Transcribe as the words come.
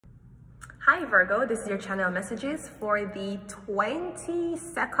Hi Virgo, this is your channel messages for the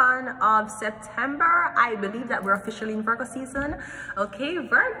 22nd of September. I believe that we're officially in Virgo season. Okay,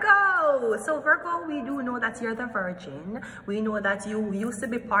 Virgo. So Virgo, we do know that you're the Virgin. We know that you used to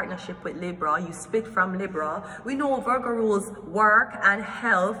be partnership with Libra. You split from Libra. We know Virgo rules work and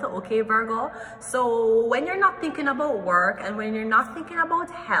health. Okay, Virgo. So when you're not thinking about work and when you're not thinking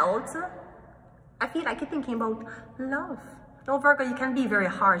about health, I feel like you're thinking about love. No, Virgo, you can be very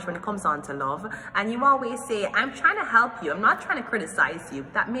harsh when it comes on to love. And you always say, I'm trying to help you. I'm not trying to criticize you.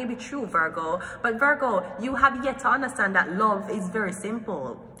 That may be true, Virgo. But Virgo, you have yet to understand that love is very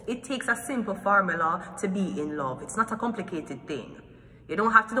simple. It takes a simple formula to be in love. It's not a complicated thing. You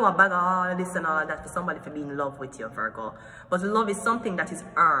don't have to do a bag of all this and all that for somebody to be in love with you, Virgo. But love is something that is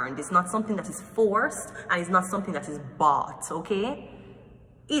earned. It's not something that is forced. And it's not something that is bought, okay?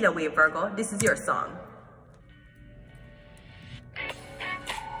 Either way, Virgo, this is your song.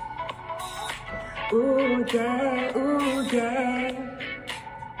 Ooh yeah, ooh yeah.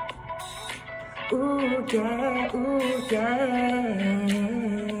 Ooh yeah, ooh yeah.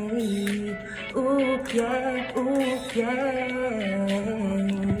 Ooh yeah, ooh yeah.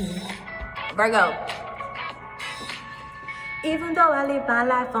 Virgo. Even though I live my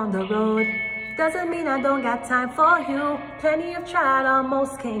life on the road, doesn't mean I don't got time for you. Plenty have tried,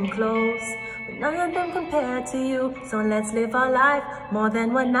 almost came close, but none of them compared to you. So let's live our life more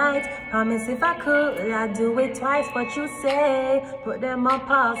than one night. Promise if I could, I'd do it twice. What you say, put them on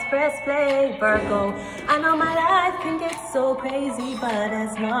pause, press play. Virgo, I know my life can get so crazy, but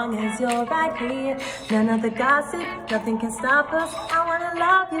as long as you're right here, none of the gossip, nothing can stop us. I wanna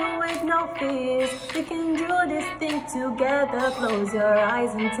love you with no fears. We can do this thing together. Close your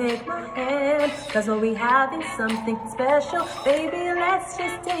eyes and take my hand, cause what we have is something special. Baby, let's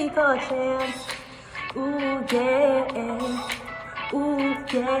just take a chance. Ooh yeah, ooh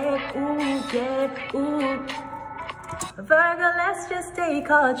yeah, ooh yeah, ooh. Virgo, let's just take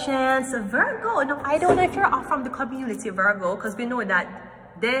a chance. Virgo, no, I don't know if you're off from the community, Virgo, because we know that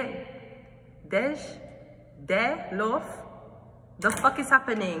love. The fuck is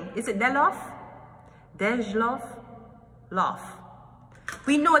happening? Is it love? Love.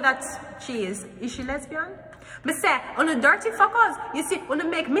 We know that she is she lesbian? Me say, on the dirty fuckers, you see, when you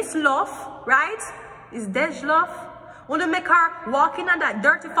make Miss Love, right? Is Dej Love? When you make her walking on that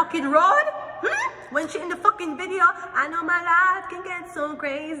dirty fucking road? When she in the fucking video, I know my life can get so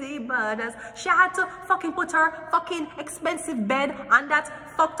crazy, but as she had to fucking put her fucking expensive bed on that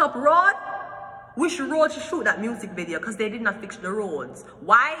fucked up road. Which road she shoot that music video? Because they did not fix the roads.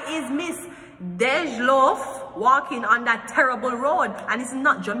 Why is Miss Dejlof walking on that terrible road? And it's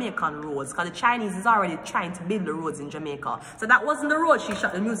not Jamaican roads, because the Chinese is already trying to build the roads in Jamaica. So that wasn't the road she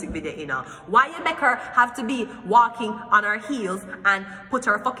shot the music video in. Why you make her have to be walking on her heels and put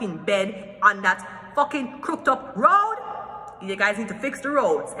her fucking bed on that fucking crooked up road? You guys need to fix the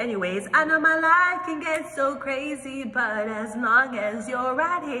roads. Anyways, I know my life can get so crazy, but as long as you're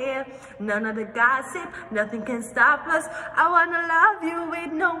right here, none of the gossip, nothing can stop us. I wanna love you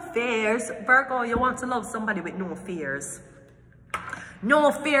with no fears. Virgo, you want to love somebody with no fears.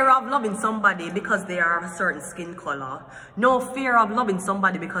 No fear of loving somebody because they are of a certain skin color. No fear of loving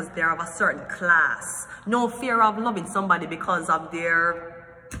somebody because they're of a certain class. No fear of loving somebody because of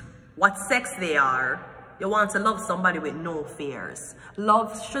what sex they are. You want to love somebody with no fears.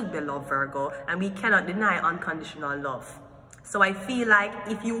 Love should be love, Virgo, and we cannot deny unconditional love. So I feel like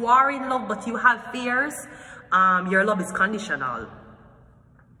if you are in love but you have fears, your love is conditional.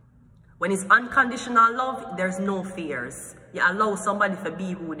 When it's unconditional love, there's no fears. You allow somebody to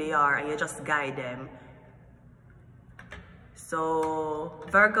be who they are and you just guide them. So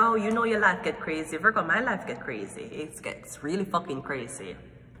Virgo, you know your life get crazy. Virgo, my life get crazy. It gets really fucking crazy.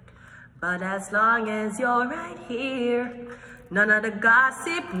 But as long as you're right here, none of the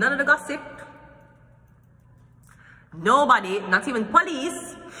gossip, nobody, not even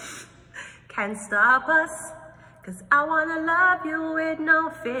police, can stop us. Cause I wanna love you with no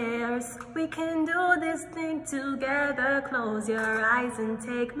fears. We can do this thing together. Close your eyes and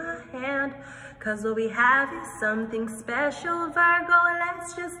take my hand. Cause what we have is something special, Virgo.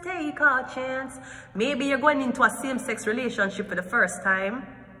 Let's just take our chance. Maybe you're going into a same-sex relationship for the first time.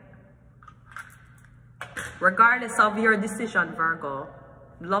 Regardless of your decision, Virgo,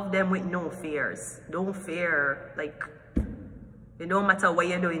 love them with no fears. Don't fear, like, it don't matter what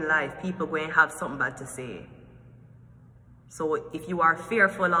you do in life, people going to have something bad to say. So if you are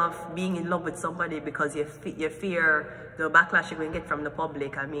fearful of being in love with somebody because you fear the backlash you're going to get from the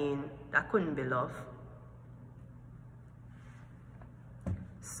public, I mean, that couldn't be love.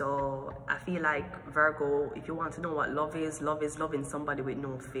 So I feel like, Virgo, if you want to know what love is loving somebody with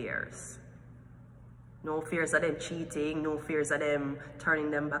no fears. No fears of them cheating, no fears of them turning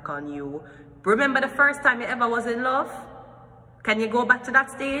them back on you. Remember the first time you ever was in love? Can you go back to that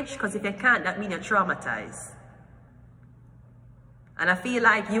stage? Because if you can't, that means you're traumatized. And I feel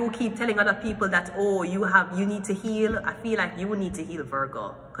like you keep telling other people that, oh, you need to heal. I feel like you need to heal,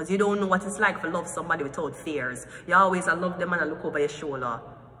 Virgo. Because you don't know what it's like to love somebody without fears. You always love them and I look over your shoulder.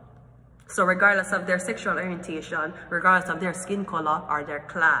 So regardless of their sexual orientation, regardless of their skin color or their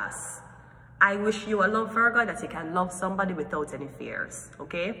class, I wish you a love, Virgo, that you can love somebody without any fears,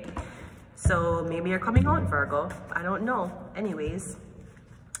 okay? So maybe you're coming out, Virgo. I don't know. Anyways.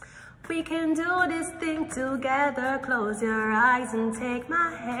 We can do this thing together. Close your eyes and take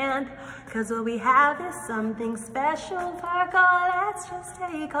my hand. Cause what we have is something special, Virgo. Let's just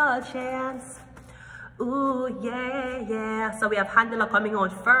take a chance. Ooh, yeah, yeah. So we have handler coming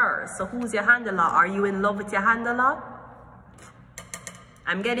out first. So who's your handler? Are you in love with your handler?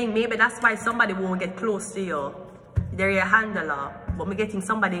 I'm getting, maybe that's why somebody won't get close to you. They're your handler. But I'm getting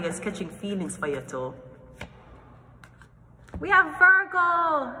somebody that's catching feelings for you too. We have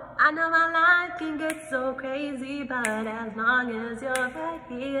Virgo. I know my life can get so crazy, but as long as you're right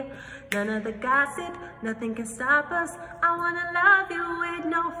here, none of the gossip, nothing can stop us. I wanna love you with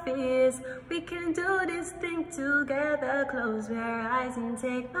no fears. We can do this thing together. Close your eyes and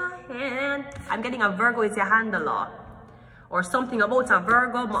take my hand. I'm getting a Virgo is your handler. Or something about a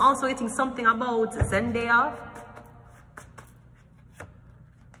Virgo. I'm also getting something about Zendaya.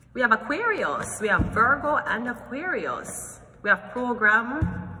 We have Aquarius. We have Virgo and Aquarius. We have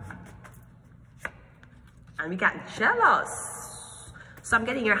program. And we got jealous. So I'm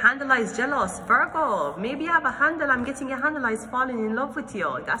getting your handler is jealous. Virgo, maybe you have a handler. I'm getting your handler is falling in love with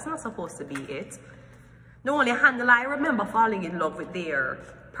you. That's not supposed to be it. The only handler I remember falling in love with their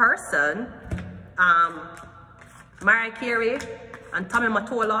person. Mariah Carey and Tommy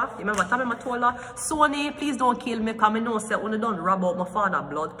Mottola. You remember Tommy Mottola? Sony, please don't kill me because I know that when you don't rub out my father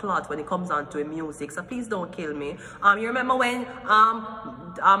blood clot when it comes on to music. So please don't kill me. You remember when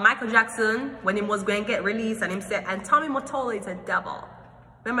Michael Jackson, when he was going to get released and him said, and Tommy Mottola is a devil.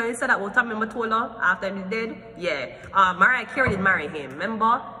 Remember he said that about Tommy Mottola after he did? Yeah. Mariah Carey did marry him.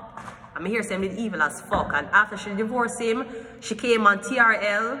 Remember? I'm here saying he's evil as fuck. And after she divorced him, she came on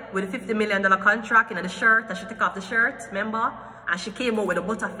TRL with a $50 million contract in the shirt, and she took off the shirt, remember? And she came out with a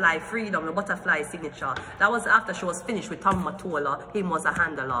butterfly freedom, the butterfly signature. That was after she was finished with Tom Mottola. Him was a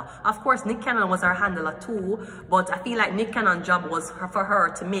handler. Of course, Nick Cannon was her handler too, but I feel like Nick Cannon's job was for her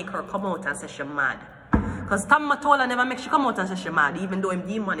to make her come out and say she's mad. Because Tom Mottola never makes she come out and say she's mad, even though him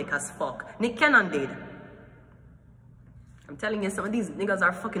demonic as fuck. Nick Cannon did. I'm telling you, some of these niggas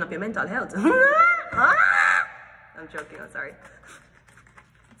are fucking up your mental health. I'm joking, I'm sorry.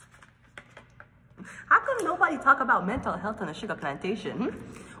 How come nobody talk about mental health on a sugar plantation?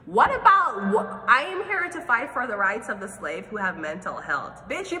 What about, I am here to fight for the rights of the slave who have mental health.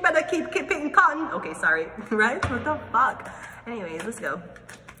 Bitch, you better keep keeping cotton. Okay, sorry, right? What the fuck? Anyways, let's go.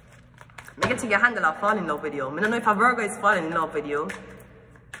 Make it to your handler fall in love with you. I don't know if a Virgo is falling in love with you.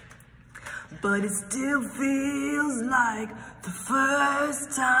 But it still feels like the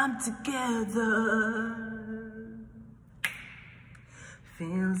first time together.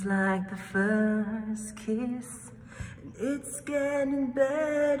 Feels like the first kiss. And it's getting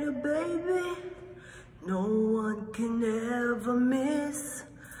better, baby. No one can ever miss.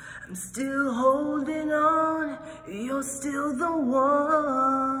 I'm still holding on. You're still the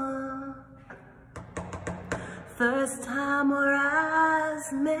one. First time our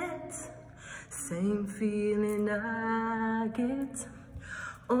eyes met. Same feeling I get,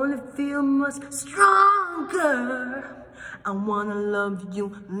 only feel much stronger. I wanna love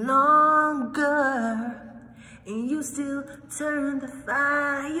you longer, and you still turn the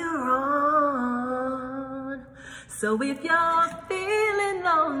fire on. So if you're feeling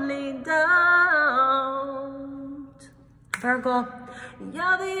lonely, don't. Virgo,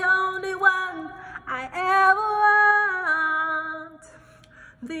 you're the only one I ever want.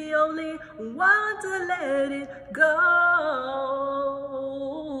 The only one to let it go.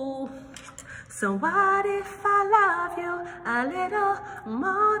 So what if I love you a little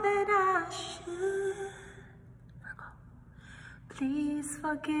more than I should? Please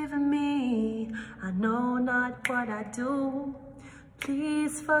forgive me, I know not what I do.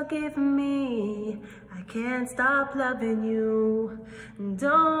 Please forgive me, I can't stop loving you.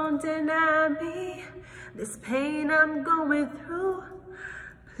 Don't deny me this pain I'm going through.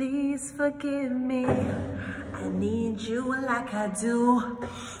 Please forgive me, I need you like I do.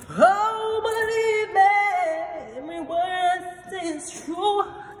 Oh, believe me, every word is true.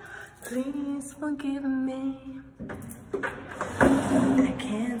 Please forgive me, I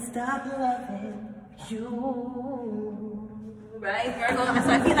can't stop loving you. Right, Virgo? So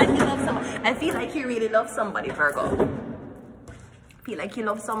I feel like you love somebody. I feel like you really love somebody, Virgo. Feel like you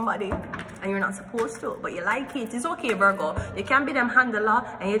love somebody and you're not supposed to, but you like it. It's okay, Virgo. You can be them handler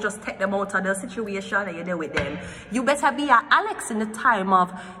and you just take them out of the situation and you deal with them. You better be a Alex in the time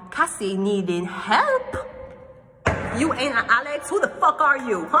of Cassie needing help. You ain't an Alex. Who the fuck are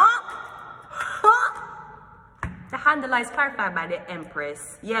you? Huh? The handler is clarified by the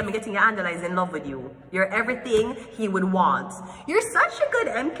Empress. Yeah, I'm getting your handler is in love with you. You're everything he would want. You're such a good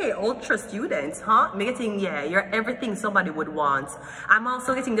MK Ultra student, huh? I'm getting, yeah, you're everything somebody would want. I'm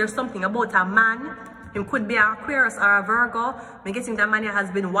also getting there's something about a man. He could be an Aquarius or a Virgo. I'm getting that man has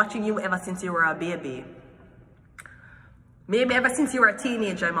been watching you ever since you were a baby. Maybe ever since you were a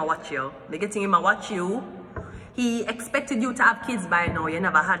teenager, I'm watch you. I'm getting him to watch you. He expected you to have kids by now. You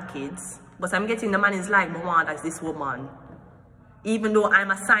never had kids. But I'm getting the man is like, I want as this woman. Even though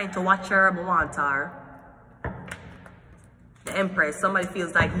I'm assigned to watch her, I want her. The Empress, somebody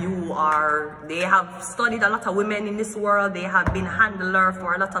feels like you are, they have studied a lot of women in this world. They have been handler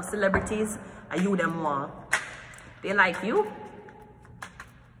for a lot of celebrities. And you them want. They like you.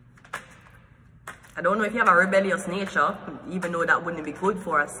 I don't know if you have a rebellious nature, even though that wouldn't be good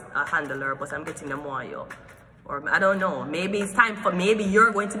for a handler, but I'm getting them want you. Or I don't know, maybe it's time for, maybe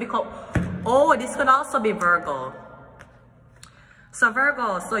you're going to become, oh, this could also be Virgo. So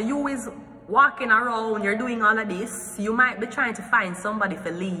Virgo, so you is walking around, you're doing all of this, you might be trying to find somebody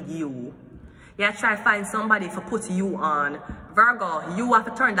to lead you. You try to find somebody to put you on. Virgo, you have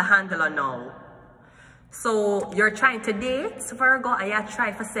to turn the handle on now. So you're trying to date, Virgo, and you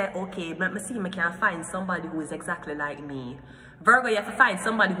try to say, okay, let me see if I can find somebody who is exactly like me. Virgo, you have to find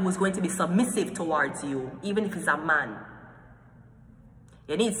somebody who is going to be submissive towards you, even if it's a man.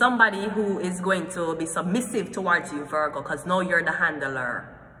 You need somebody who is going to be submissive towards you, Virgo, because now you're the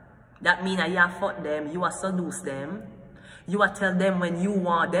handler. That means that you have fought them, you have seduced them. You are tell them when you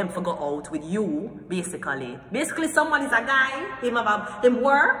want them to go out with you, basically. Basically, someone is a guy, him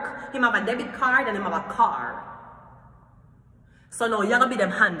work, him have a debit card, and him have a car. So now you're gonna be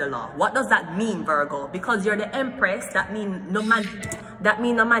them handler. What does that mean, Virgo? Because you're the Empress, that mean no man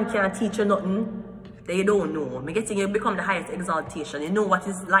can teach you nothing that you don't know. Me getting you become the highest exaltation. You know what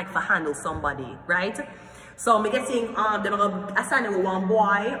it's like to handle somebody, right? So me getting they're gonna assign you one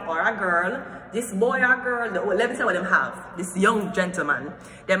boy or a girl. This boy or girl, let me tell you what them have. This young gentleman,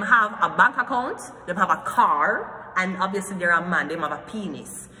 them have a bank account, them have a car, and obviously they're a man, them have a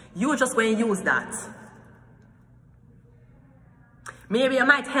penis. You just going to use that. Maybe you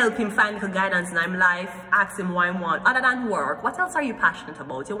might help him find the guidance in his life, ask him what he wants. Other than work, what else are you passionate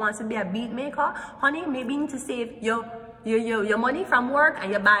about? You want to be a beat maker? Honey, maybe you need to save your money from work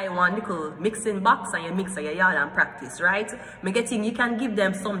and you buy one little mixing box and you mix at your yard and practice, right? Me getting, you can give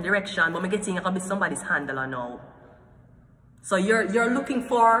them some direction, but me getting you can be somebody's handler now. So you're looking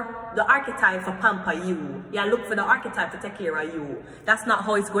for the archetype to pamper you. You look for the archetype to take care of you. That's not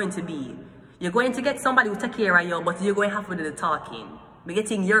how it's going to be. You're going to get somebody who take care of you, but you're going to have to do the talking.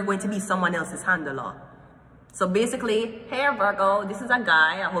 You're going to be someone else's handler. So basically, hey Virgo, this is a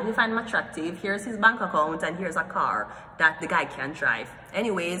guy, I hope you find him attractive. Here's his bank account and here's a car that the guy can drive.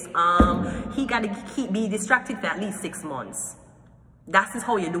 Anyways, he got to be distracted for at least 6 months. That is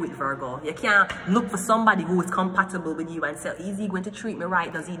how you do it, Virgo. You can't look for somebody who is compatible with you and say, is he going to treat me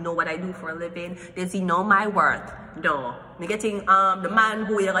right? Does he know what I do for a living? Does he know my worth? No. You're getting the man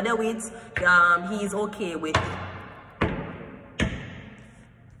who you're gonna with, he's okay with.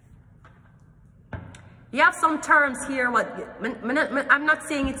 You have some terms here, I'm not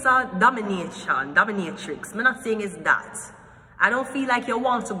saying it's a dominatrix. I'm not saying it's that. I don't feel like you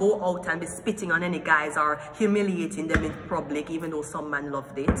want to go out and be spitting on any guys or humiliating them in public, even though some men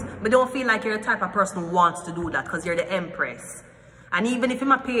loved it. But don't feel like you're the type of person who wants to do that because you're the Empress. And even if he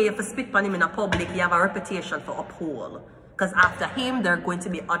might pay you for spit on him in a public, you have a reputation for uphold. Because after him, there are going to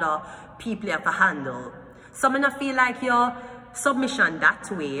be other people you have to handle. So I don't feel like your submission that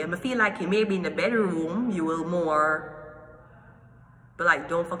way. I feel like maybe in the bedroom, you will more... But like,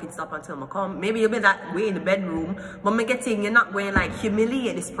 don't fucking stop until I come. Maybe you'll be that way in the bedroom, but I'm getting, you're not going to like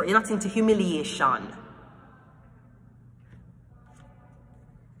humiliate this person. You're not into humiliation.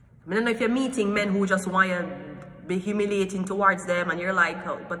 I don't know if you're meeting men who just want to be humiliating towards them and you're like,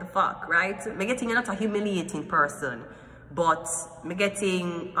 oh, what the fuck, right? I'm getting, you're not a humiliating person, but I'm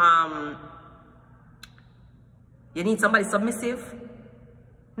getting, you need somebody submissive.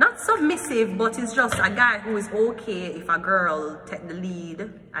 Not submissive, but it's just a guy who is okay if a girl take the lead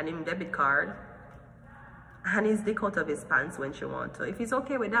and him debit card and his dick out of his pants when she wants to. If he's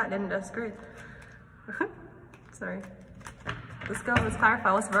okay with that, then that's great. Sorry. Let's go. Let's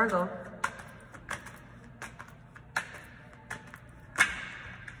clarify. What's Virgo?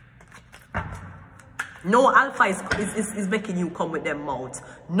 No alpha is making you come with them mouth.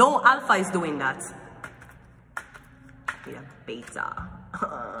 No alpha is doing that. We have beta.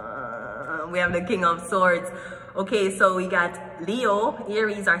 We have the King of Swords. Okay, so we got Leo,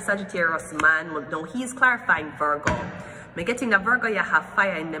 Aries, or Sagittarius man. Now he's clarifying Virgo. Me getting the Virgo, you have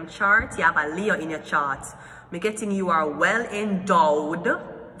fire in them chart. You have a Leo in your chart. Me getting you are well endowed,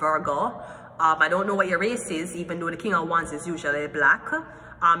 Virgo. I don't know what your race is, even though the King of Wands is usually black.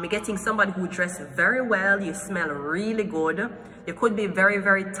 Me getting somebody who dressed very well. You smell really good. You could be very,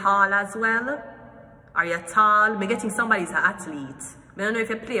 very tall as well. Are you tall? Me getting somebody who's an athlete. I don't know if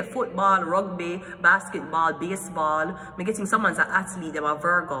you play football, rugby, basketball, baseball. Me getting someone's an athlete, them a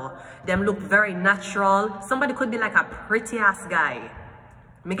Virgo. Them look very natural. Somebody could be like a pretty ass guy.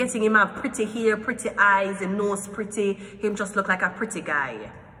 Me getting him have pretty hair, pretty eyes, and nose pretty. Him just look like a pretty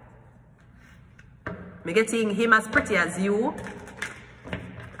guy. Me getting him as pretty as you.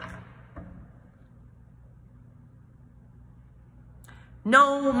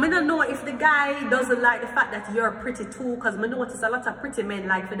 No, I don't know if the guy doesn't like the fact that you're pretty too, because I notice a lot of pretty men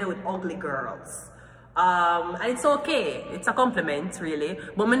like to deal with ugly girls. And it's okay, it's a compliment really.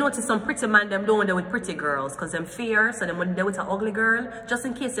 But I notice some pretty men, them don't deal with pretty girls because them fear, so they want to deal with an ugly girl. Just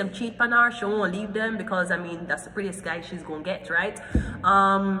in case them cheat on her, she won't leave them because I mean that's the prettiest guy she's gonna get, right?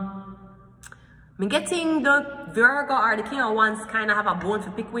 I'm getting the Virgo or the King of Wands kind of have a bone to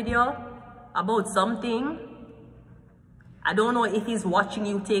pick with you about something. I don't know if he's watching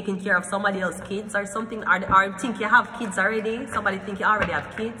you taking care of somebody else's kids or something, or think you have kids already. Somebody think you already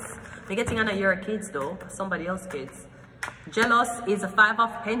have kids. You're getting on your kids though, somebody else's kids. Jealous is the 5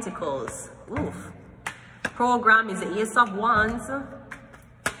 of Pentacles. Oof. Program is the Ace of Wands.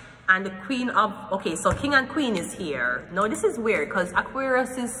 And the Queen of, okay, so King and Queen is here. Now this is weird because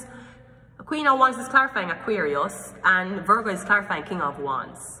Aquarius is, Queen of Wands is clarifying Aquarius and Virgo is clarifying King of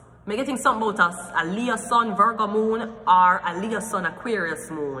Wands. I'm getting something about a Leo Sun Virgo moon or a Leo Sun Aquarius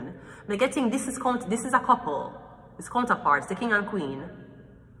moon. I'm getting this is a couple. It's counterparts, the King and Queen.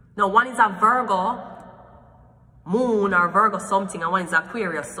 Now one is a Virgo moon or Virgo something and one is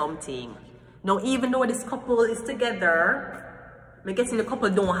Aquarius something. Now even though this couple is together, I'm getting the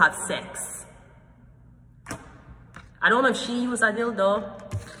couple don't have sex. I don't know if she used a dildo.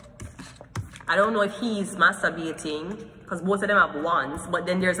 I don't know if he's masturbating. Because both of them have ones, but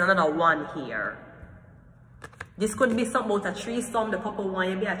then there's another one here. This could be something about a threesome. The couple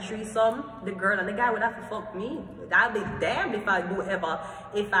want to be a threesome. The girl and the guy would have to fuck me. I'll be damned if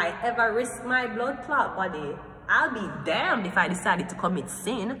I ever risk my blood clot body. I'll be damned if I decided to commit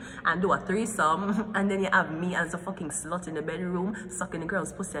sin and do a threesome and then you have me as a fucking slut in the bedroom sucking the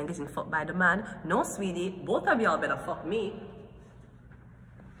girl's pussy and getting fucked by the man. No, sweetie, both of y'all better fuck me.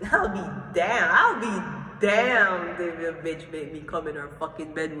 I'll be damned if your bitch made me come in her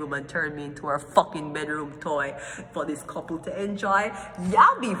fucking bedroom and turn me into her fucking bedroom toy for this couple to enjoy.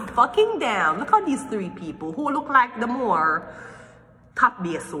 Y'all be fucking damned. Look at these 3 people who look like the more top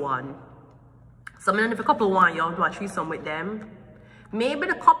base one. So if a couple want you to do a threesome with them, maybe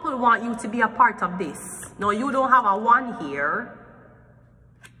the couple want you to be a part of this. No, you don't have a one here.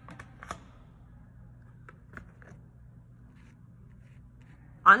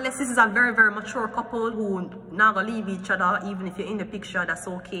 Unless this is a very, very mature couple who not gonna leave each other, even if you're in the picture, that's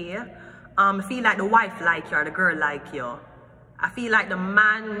okay. I feel like the wife like you or the girl like you. I feel like the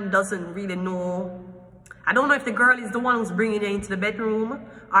man doesn't really know. I don't know if the girl is the one who's bringing you into the bedroom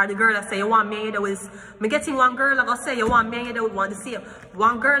or the girl that say you want me. That was me getting one girl that gonna say you want me. That would want to see you.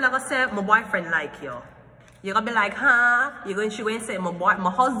 One girl that gonna say my boyfriend like you. You're gonna be like, huh? You're going to say, my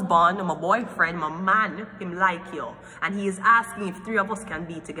husband, my boyfriend, my man, him like you. And he is asking if 3 of us can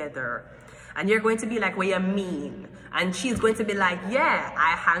be together. And you're going to be like, what you mean? And she's going to be like, yeah,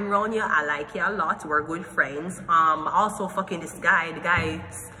 I hang around you, I like you a lot, we're good friends. Also fucking this guy,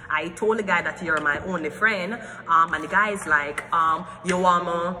 I told the guy that you're my only friend. And the guy is like, you want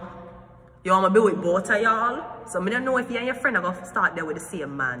me be with both of y'all? So I don't know if you and your friend are going to start there with the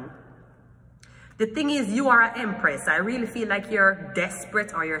same man. The thing is, you are an empress. I really feel like you're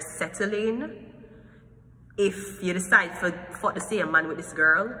desperate or you're settling if you decide to fuck the same man with this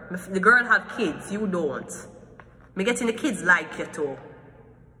girl. The girl have kids, you don't. Me getting the kids like you too.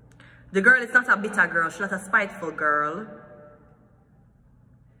 The girl is not a bitter girl, she's not a spiteful girl.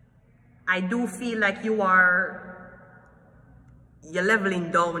 I do feel like you're leveling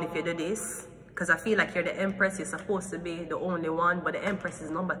down if you do this. Because I feel like you're the empress, you're supposed to be the only one, but the empress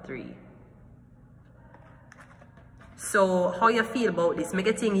is number 3. So how you feel about this? Me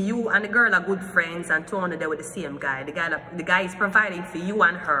getting you and the girl are good friends and two on there with the same guy. The guy is providing for you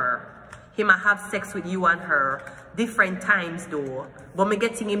and her. He might have sex with you and her different times though. But me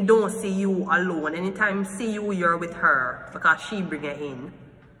getting him don't see you alone. Anytime see you, you're with her because she bring it in.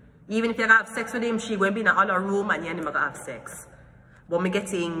 Even if you have sex with him, she going to be in another room and you and him going to have sex. But me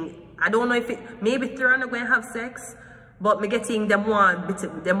getting, I don't know if it, maybe they're not going to have sex, but me getting them want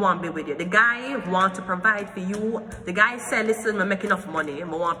to be with you. The guy want to provide for you. The guy said, listen, I make enough money. I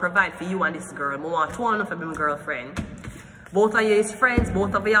want to provide for you and this girl. I want to for my girlfriend. Both of you is friends.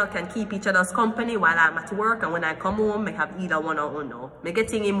 Both of y'all can keep each other's company while I'm at work. And when I come home, I have either one or no. Me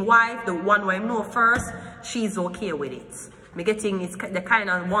getting him wife, the one where I know first, she's okay with it. Me getting it's the kind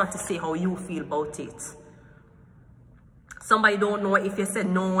of want to see how you feel about it. Somebody don't know if you said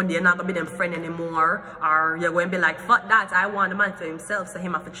no, they're not gonna be them friend anymore, or you're going to be like, fuck that, I want the man for himself, so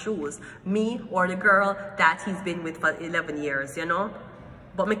him have to choose me or the girl that he's been with for 11 years, you know.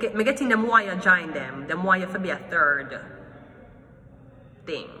 But me getting them why you join them why you have to be a third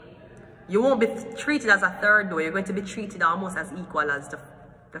thing. You won't be treated as a third though, you're going to be treated almost as equal as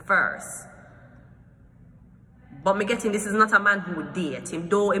the first. But me getting this is not a man who would date him,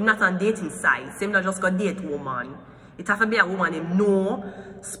 though him not on dating sites, him not just gonna date woman. It have to be a woman him know,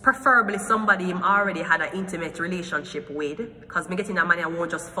 preferably somebody him already had an intimate relationship with, because me getting a man I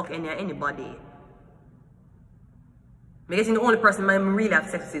won't just fuck anybody. Me getting the only person I really have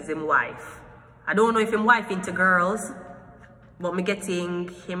sex with is him wife. I don't know if him wife into girls, but me getting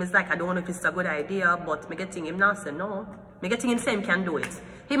him is like, I don't know if it's a good idea, but me getting him not say no. Me getting him saying can do it.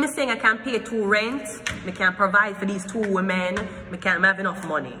 Him is saying I can pay 2 rent, me can provide for these 2 women, me have enough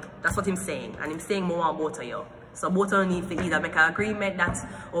money. That's what him saying. And him saying more on both of you. So both of you need to either make an agreement that,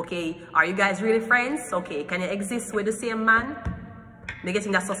 okay, are you guys really friends? Okay, can you exist with the same man? Me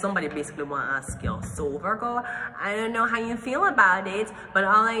getting that's what somebody basically want to ask you. So Virgo, I don't know how you feel about it, but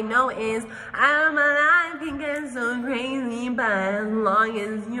all I know is I'm alive and get so crazy, but as long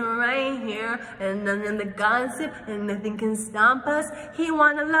as you're right here and none of the gossip and nothing can stop us, he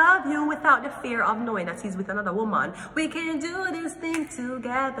wanna love you without the fear of knowing that he's with another woman. We can do this thing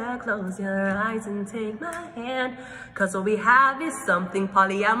together, close your eyes and take my hand, cause what we have is something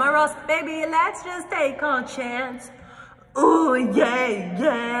polyamorous, baby, let's just take a chance. Ooh yeah,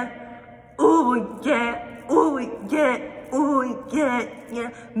 yeah, ooh yeah, ooh yeah, ooh yeah, yeah.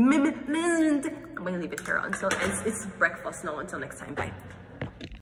 I'm gonna leave it here until it's breakfast now. Until next time, bye.